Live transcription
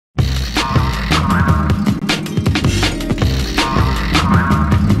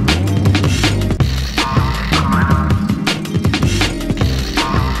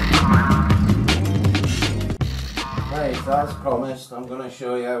honest, I'm going to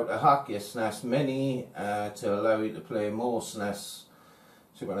show you how to hack your SNES Mini to allow you to play more SNES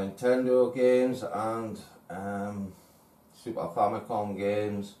Super Nintendo games and Super Famicom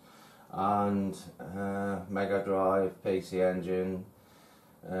games and Megadrive, PC Engine.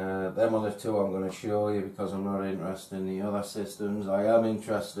 Them other two I'm going to show you because I'm not interested in the other systems. I am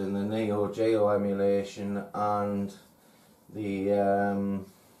interested in the Neo Geo emulation and the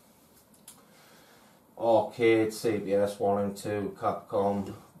arcade CPS 1 and 2,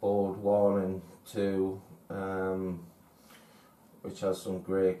 Capcom board 1 and 2, which has some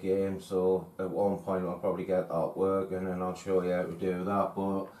great games. So at one point I'll probably get that working and I'll show you how to do that.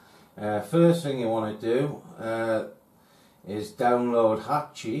 But first thing you want to do is download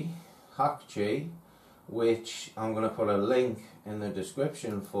hakchi, which I'm going to put a link in the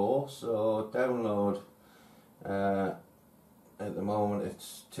description for. So download, at the moment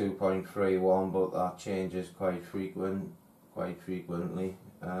it's 2.31, but that changes quite frequently.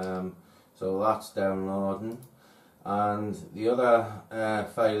 So that's downloading, and the other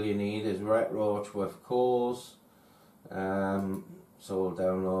file you need is retroach with cores. So we'll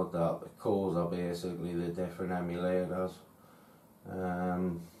download that. The cores are basically the different emulators,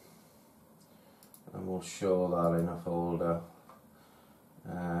 and we'll show that in a folder.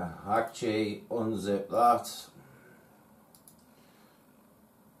 Hakchi, unzip that,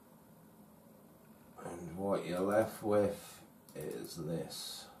 and what you're left with is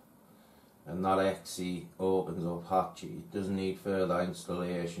this, and that exe opens up Hakchi. It doesn't need further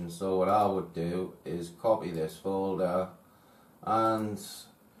installation. So what I would do is copy this folder and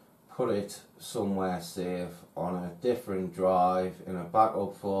put it somewhere safe on a different drive, in a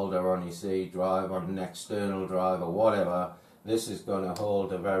backup folder on your C drive, on an external drive or whatever. This is going to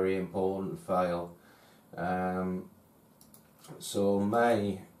hold a very important file. So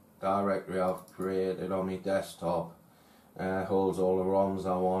my directory I've created on my desktop holds all the ROMs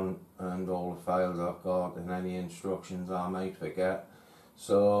I want and all the files I've got and any instructions I might forget.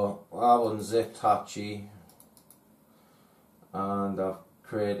 So I've unzipped Hakchi and I've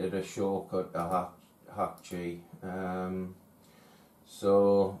created a shortcut to Hakchi.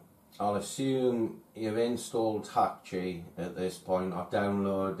 So I'll assume you've installed Hakchi at this point, or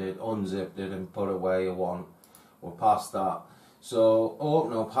downloaded it, unzipped it and put it where you want. We're past that. So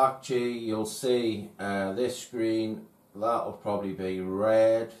open up Hakchi, you'll see this screen. That'll probably be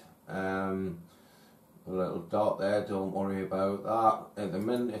red. The little dot there, don't worry about that. At the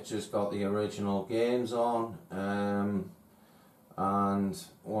minute it's just got the original games on. And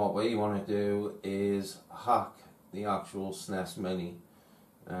what we want to do is hack the actual SNES Mini.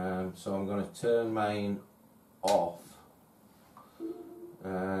 So I'm going to turn mine off.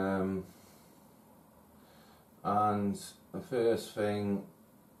 And the first thing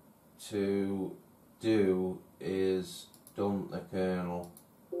to do is dump the kernel.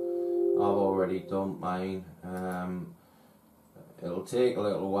 I've already dumped mine. It'll take a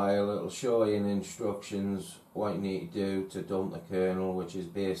little while. It'll show you in instructions what you need to do to dump the kernel, which is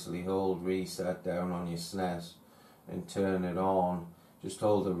basically hold reset down on your SNES and turn it on. Just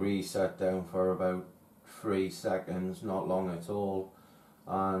hold the reset down for about 3 seconds, not long at all,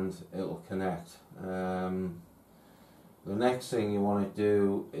 and it'll connect. The next thing you want to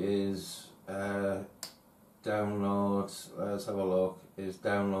do is download, let's have a look, is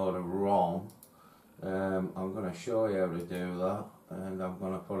download a ROM. I'm going to show you how to do that, and I'm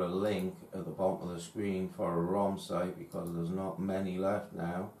going to put a link at the bottom of the screen for a ROM site because there's not many left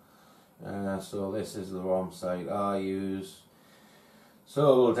now. So this is the ROM site I use.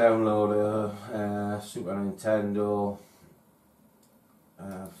 So we'll download a Super Nintendo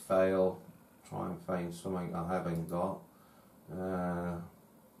file, try and find something I haven't got. There's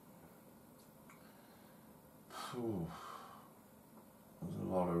a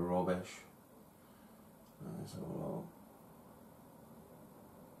lot of rubbish. Let's have a look.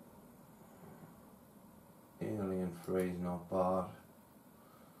 Alien 3 is not bad.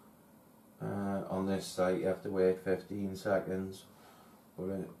 On this site you have to wait 15 seconds,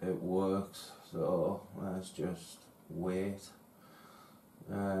 but it works, so let's just wait.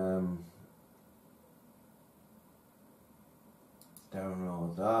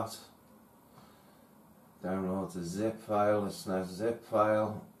 Download that. Download the zip file, the SNES zip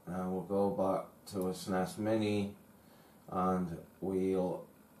file, and we'll go back to a SNES Mini and we'll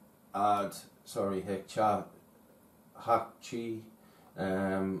add, Hakchi.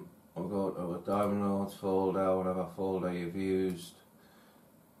 We'll go to a downloads folder, whatever folder you've used,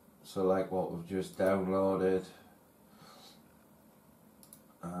 select what we've just downloaded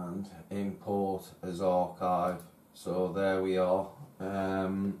and import as archive. So there we are.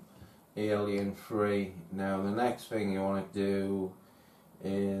 Alien 3. Now the next thing you want to do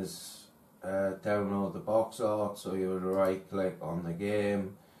is download the box art, so you would right click on the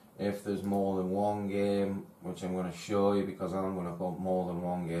game. If there's more than one game, which I'm going to show you because I'm going to put more than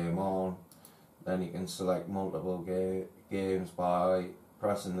one game on, then you can select multiple games by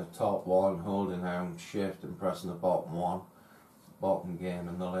pressing the top one, holding down shift and pressing the bottom one, bottom game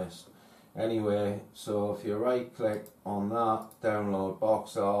in the list. Anyway, so if you right click on that, download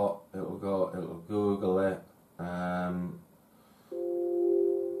box art, it'll Google it.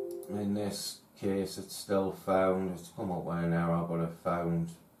 In this case it's still found, it's come up with an error, but it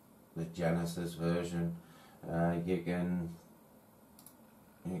found the Genesys version. You can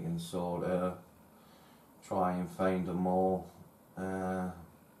sort of try and find a more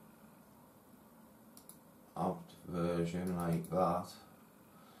opt version like that.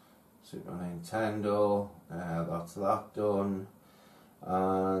 Super Nintendo, that's that done,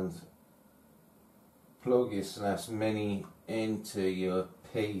 and plug your SNES Mini into your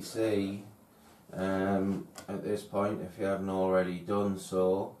PC at this point if you haven't already done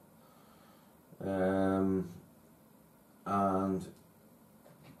so, and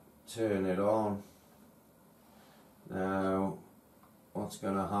turn it on. Now what's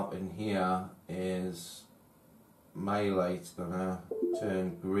going to happen here is my light's going to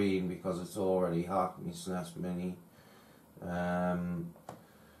turn green because it's already hacked my SNES Mini.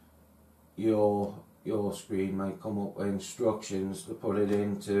 Your screen might come up with instructions to put it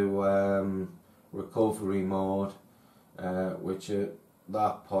into recovery mode, which at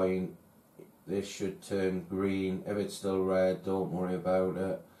that point this should turn green. If it's still red, don't worry about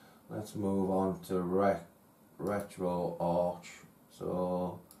it. Let's move on to retro arch.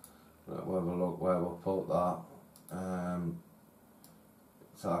 So let's have a look where we'll put that.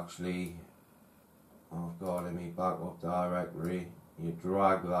 It's actually, I've got in my backup directory. You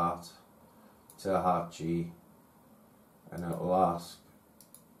drag that to hakchi and it'll ask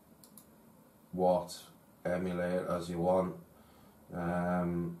what emulators you want.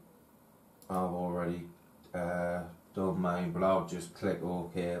 I've already done mine, but I'll just click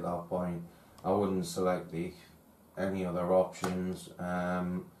OK at that point. I wouldn't select any other options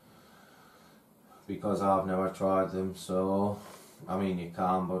because I've never tried them. So I mean you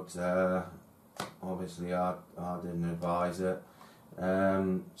can, but obviously I didn't advise it.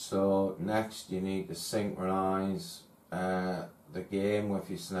 So next you need to synchronize the game with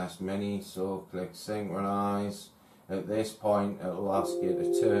your SNES Mini, so click synchronize. At this point it'll ask you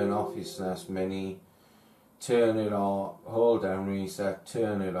to turn off your SNES Mini, turn it on, hold down reset,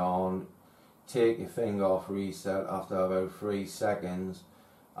 turn it on, take your finger off reset after about 3 seconds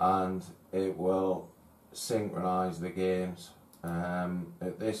and it will synchronize the games.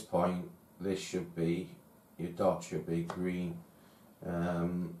 At this point this should be, your dot should be green.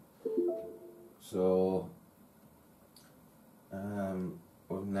 So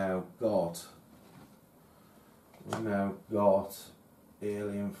we've now got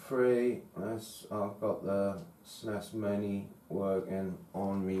Alien 3. I've got the SNES Mini working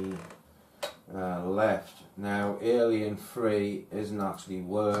on me left. Now Alien 3 isn't actually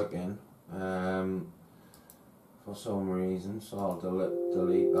working for some reason, so I'll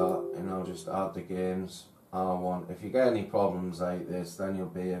delete that and I'll just add the games I want. If you get any problems like this, then you'll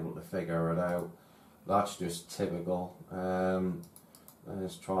be able to figure it out. That's just typical.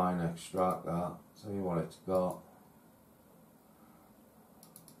 Let's try and extract that, see what it's got.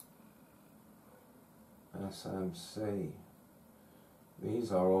 SMC.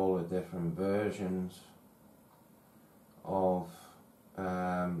 These are all the different versions of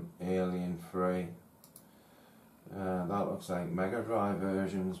Alien 3. That looks like Megadrive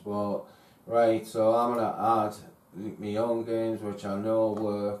versions, but right, so I'm going to add my own games which I know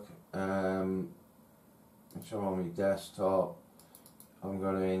work, which are on my desktop. I'm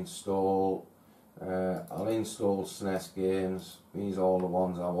going to install, I'll install SNES games. These are all the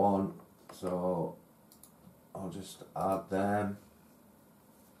ones I want, so I'll just add them.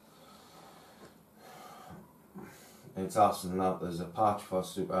 It's asking that there's a patch for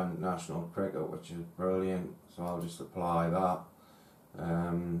Super National Cricket, which is brilliant, so I'll just apply that.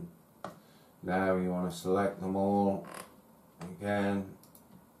 Now you want to select them all again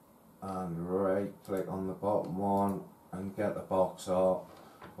and right click on the bottom one and get the box art.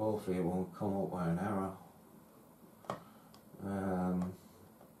 Hopefully it won't come up with an error. I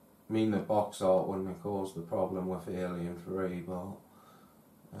mean the box art wouldn't have caused the problem with Alien 3, but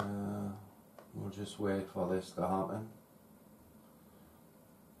we'll just wait for this to happen.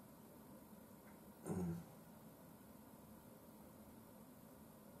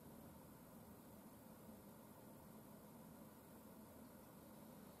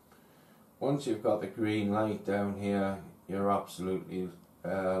 once you've got the green light down here, you're absolutely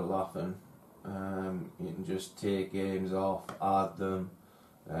laughing. You can just take games off, add them,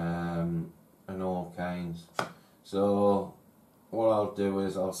 and all kinds. So what I'll do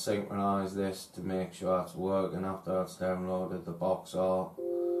is I'll synchronise this to make sure it's working after it's downloaded the box art.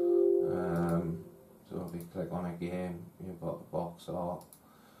 So if you click on a game, you've got the box art.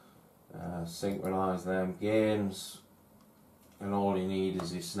 Synchronise them games, and all you need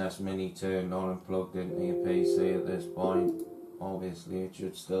is your SNES Mini turned on and plugged into your PC at this point. Obviously it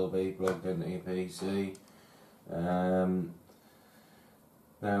should still be plugged into your PC.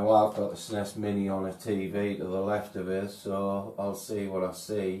 Now I've got the SNES Mini on a TV to the left of it, so I'll see what I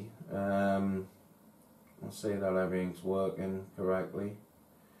see. I'll see that everything's working correctly.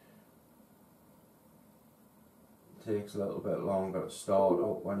 It takes a little bit longer to start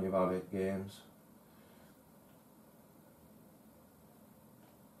up when you've added games.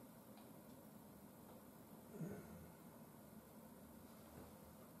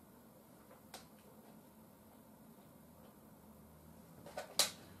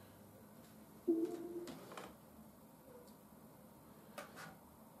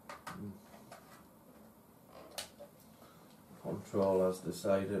 Controller's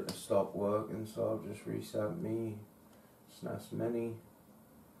decided to stop working, so I'll just reset me SNES Mini.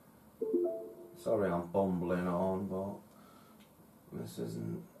 Sorry I'm bumbling on, but this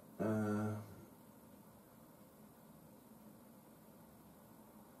isn't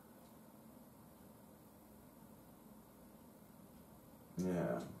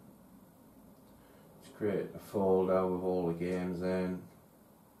yeah. Just create a folder with all the games in,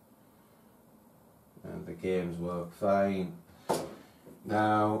 and the games work fine.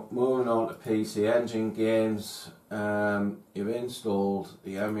 Now, moving on to PC Engine games, you've installed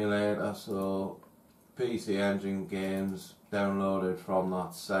the emulator, so PC Engine games downloaded from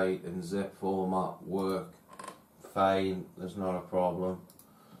that site in zip format work fine, there's not a problem.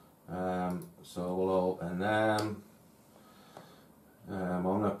 So we'll open them. I'm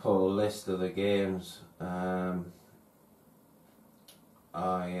going to put a list of the games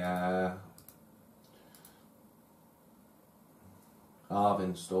I've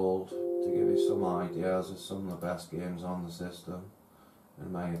installed to give you some ideas of some of the best games on the system, in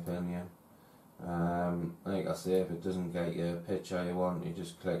my opinion. Like I say, if it doesn't get you a picture you want, you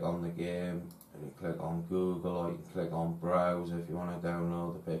just click on the game and you click on Google, or you can click on Browse if you want to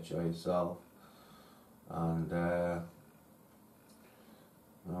download the picture yourself. And I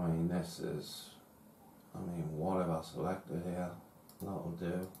mean, this is, what have I selected here? That'll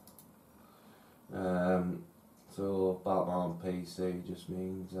do. So Batman PC just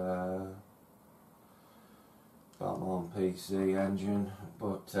means Batman PC engine,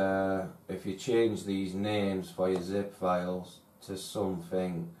 but if you change these names for your zip files to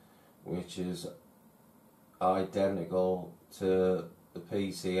something which is identical to the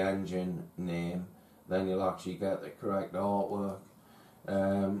PC engine name, then you'll actually get the correct artwork.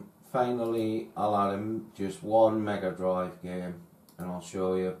 Finally, I'll add in just one Megadrive game and I'll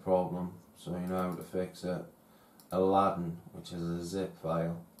show you a problem so you know how to fix it. Aladdin, which is a zip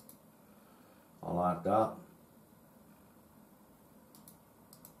file. I'll add that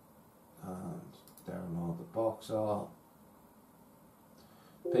and download the box art.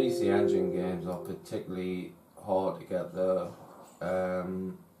 PC Engine games are particularly hard to get the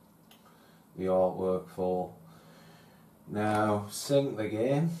artwork for. Now sync the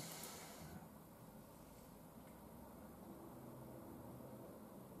game.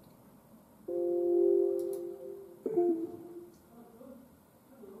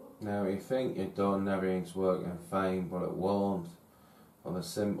 Now you think you're done, everything's working fine, but it won't, for the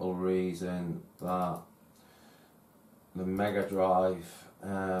simple reason that the Megadrive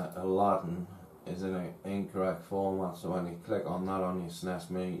Aladdin is in an incorrect format, so when you click on that on your SNES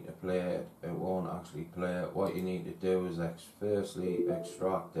Mini to play it, it won't actually play it. What you need to do is firstly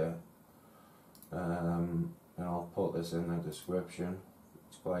extract it, and I'll put this in the description,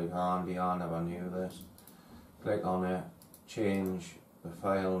 it's quite handy, I never knew this. Click on it, change the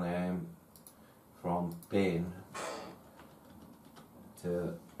file name from bin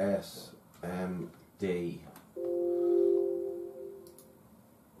to SMD.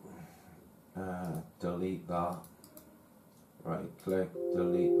 Delete that. Right click,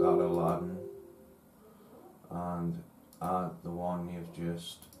 delete that Aladdin, and add the one you've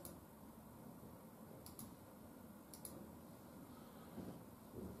just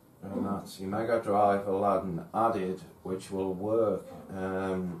and that's your Megadrive Aladdin added, which will work.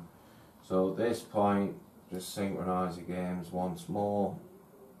 So at this point, just synchronise the games once more.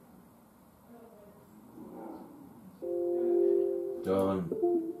 Done.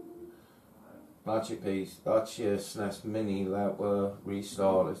 That's your piece. That's your SNES Mini that were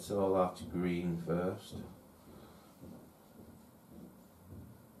restarted, so that's green first.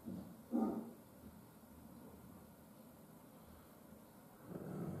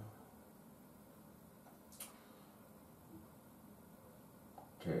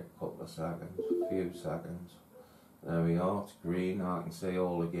 Take a couple of seconds, a few seconds. There we are, it's green. I can see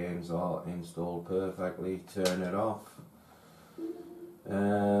all the games are installed perfectly. Turn it off.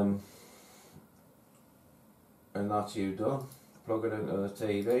 And that's you done. Plug it into the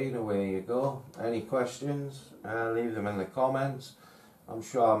TV and away you go. Any questions? Leave them in the comments. I'm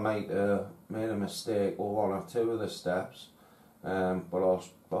sure I might have made a mistake with one or two of the steps, but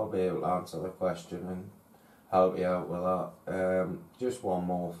I'll be able to answer the question and help you out with that. Just one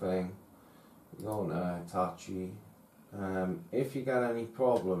more thing. Go to hakchi. If you get any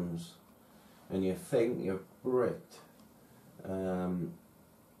problems and you think you've bricked your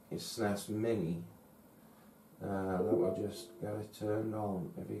SNES Mini, let me just get it turned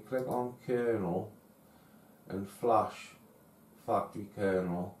on. If you click on kernel and flash factory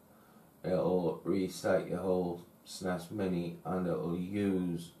kernel, it'll reset your whole SNES Mini and it'll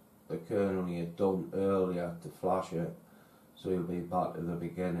use the kernel you dumped earlier to flash it, so you'll be back to the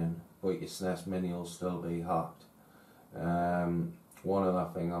beginning, but your SNES Mini will still be hacked. One other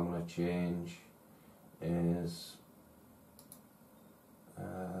thing I'm going to change is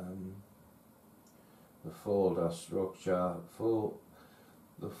the folder structure.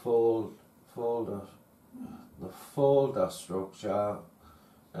 The folder structure,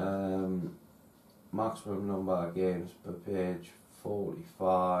 maximum number of games per page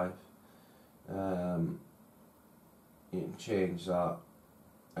 45. You can change that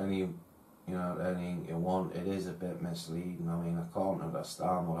anything you want. It is a bit misleading. I mean, I can't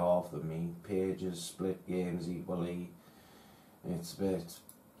understand what half of me pages split games equally. It's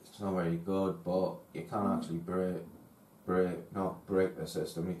not very good, but you can actually not break the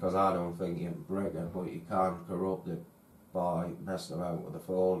system, because I don't think you can break it, but you can corrupt it by messing about with the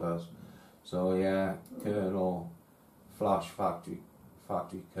folders. So yeah, kernel, flash factory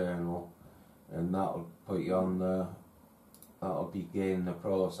kernel, and that'll put you on that'll begin the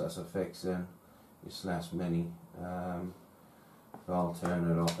process of fixing your SNES Mini. So I'll turn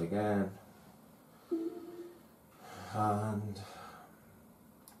it off again and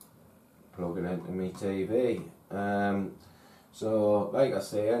plug it into my TV. So like I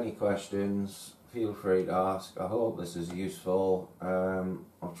say, any questions, feel free to ask. I hope this is useful.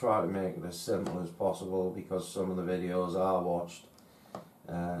 I'll try to make it as simple as possible, because some of the videos I watched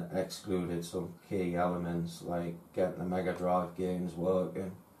excluded some key elements, like getting the Megadrive games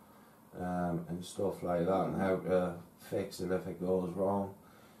working and stuff like that, and how to fix it if it goes wrong.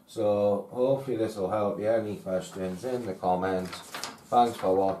 So hopefully this will help you. Any questions in the comments. Thanks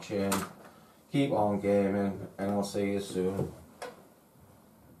for watching. Keep on gaming, and I'll see you soon.